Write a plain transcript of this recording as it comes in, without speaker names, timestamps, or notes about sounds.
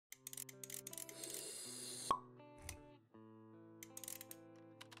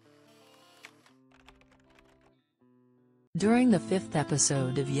During the fifth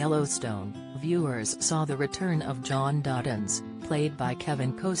episode of Yellowstone, viewers saw the return of John Dutton's, played by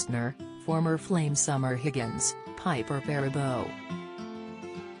Kevin Costner, former flame Summer Higgins, Piper Perabo.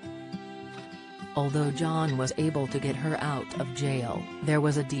 Although John was able to get her out of jail, there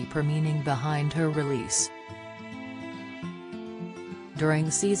was a deeper meaning behind her release. During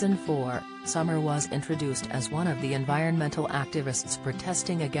Season 4, Summer was introduced as one of the environmental activists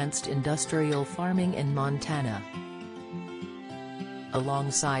protesting against industrial farming in Montana.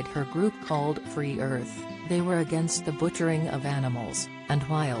 Alongside her group called Free Earth, they were against the butchering of animals, and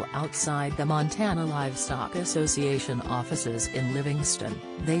while outside the Montana Livestock Association offices in Livingston,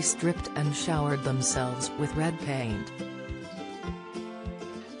 they stripped and showered themselves with red paint.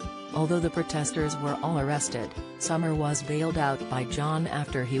 Although the protesters were all arrested, Summer was bailed out by John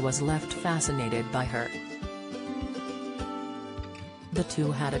after he was left fascinated by her. The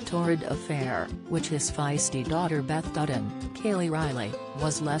two had a torrid affair, which his feisty daughter Beth Dutton, Kaylee Riley,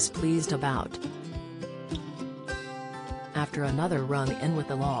 was less pleased about. After another run-in with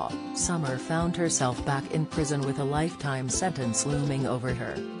the law, Summer found herself back in prison with a lifetime sentence looming over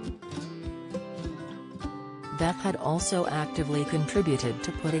her. Beth had also actively contributed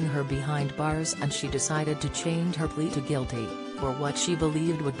to putting her behind bars, and she decided to change her plea to guilty, for what she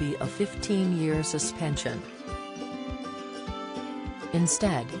believed would be a 15-year suspension.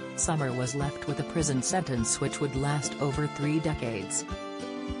 Instead, Summer was left with a prison sentence which would last over 3 decades.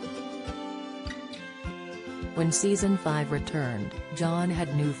 When Season 5 returned, John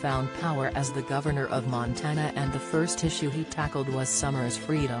had newfound power as the governor of Montana, and the first issue he tackled was Summer's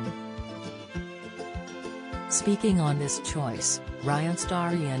freedom. Speaking on this choice, Ryan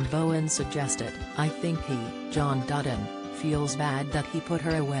star Ian Bohen suggested, "I think he, John Dutton, feels bad that he put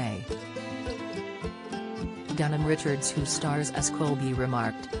her away." Denham Richards, who stars as Colby,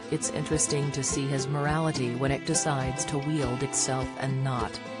 remarked, "It's interesting to see his morality when it decides to wield itself and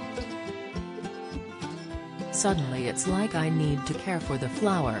not. Suddenly it's like I need to care for the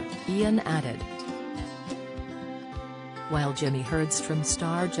flower," Ian added. While Jimmy Herdstrom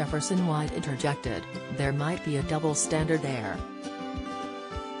star Jefferson White interjected, "There might be a double standard there."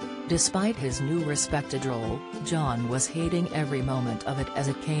 Despite his new respected role, John was hating every moment of it, as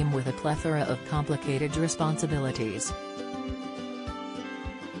it came with a plethora of complicated responsibilities.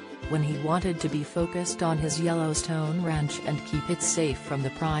 When he wanted to be focused on his Yellowstone ranch and keep it safe from the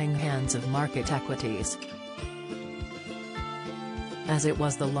prying hands of market equities. As it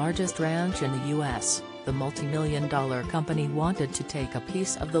was the largest ranch in the U.S., the multi-million-dollar company wanted to take a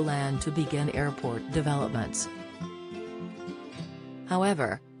piece of the land to begin airport developments.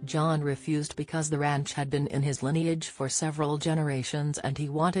 However, John refused because the ranch had been in his lineage for several generations and he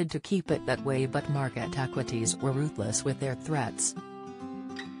wanted to keep it that way, but market equities were ruthless with their threats.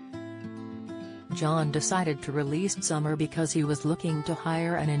 John decided to release Summer because he was looking to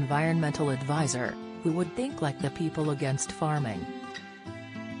hire an environmental advisor, who would think like the people against farming.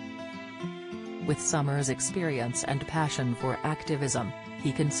 With Summer's experience and passion for activism,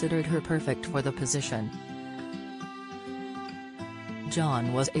 he considered her perfect for the position.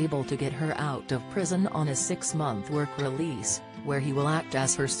 John was able to get her out of prison on a 6-month work release, where he will act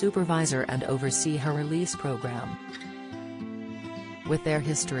as her supervisor and oversee her release program. With their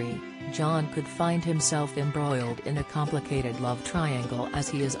history, John could find himself embroiled in a complicated love triangle, as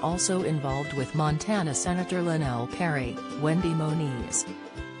he is also involved with Montana Senator Linnell Perry, Wendy Moniz.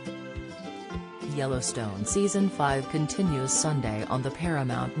 Yellowstone Season 5 continues Sunday on the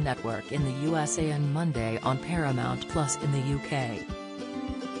Paramount Network in the USA and Monday on Paramount Plus in the UK.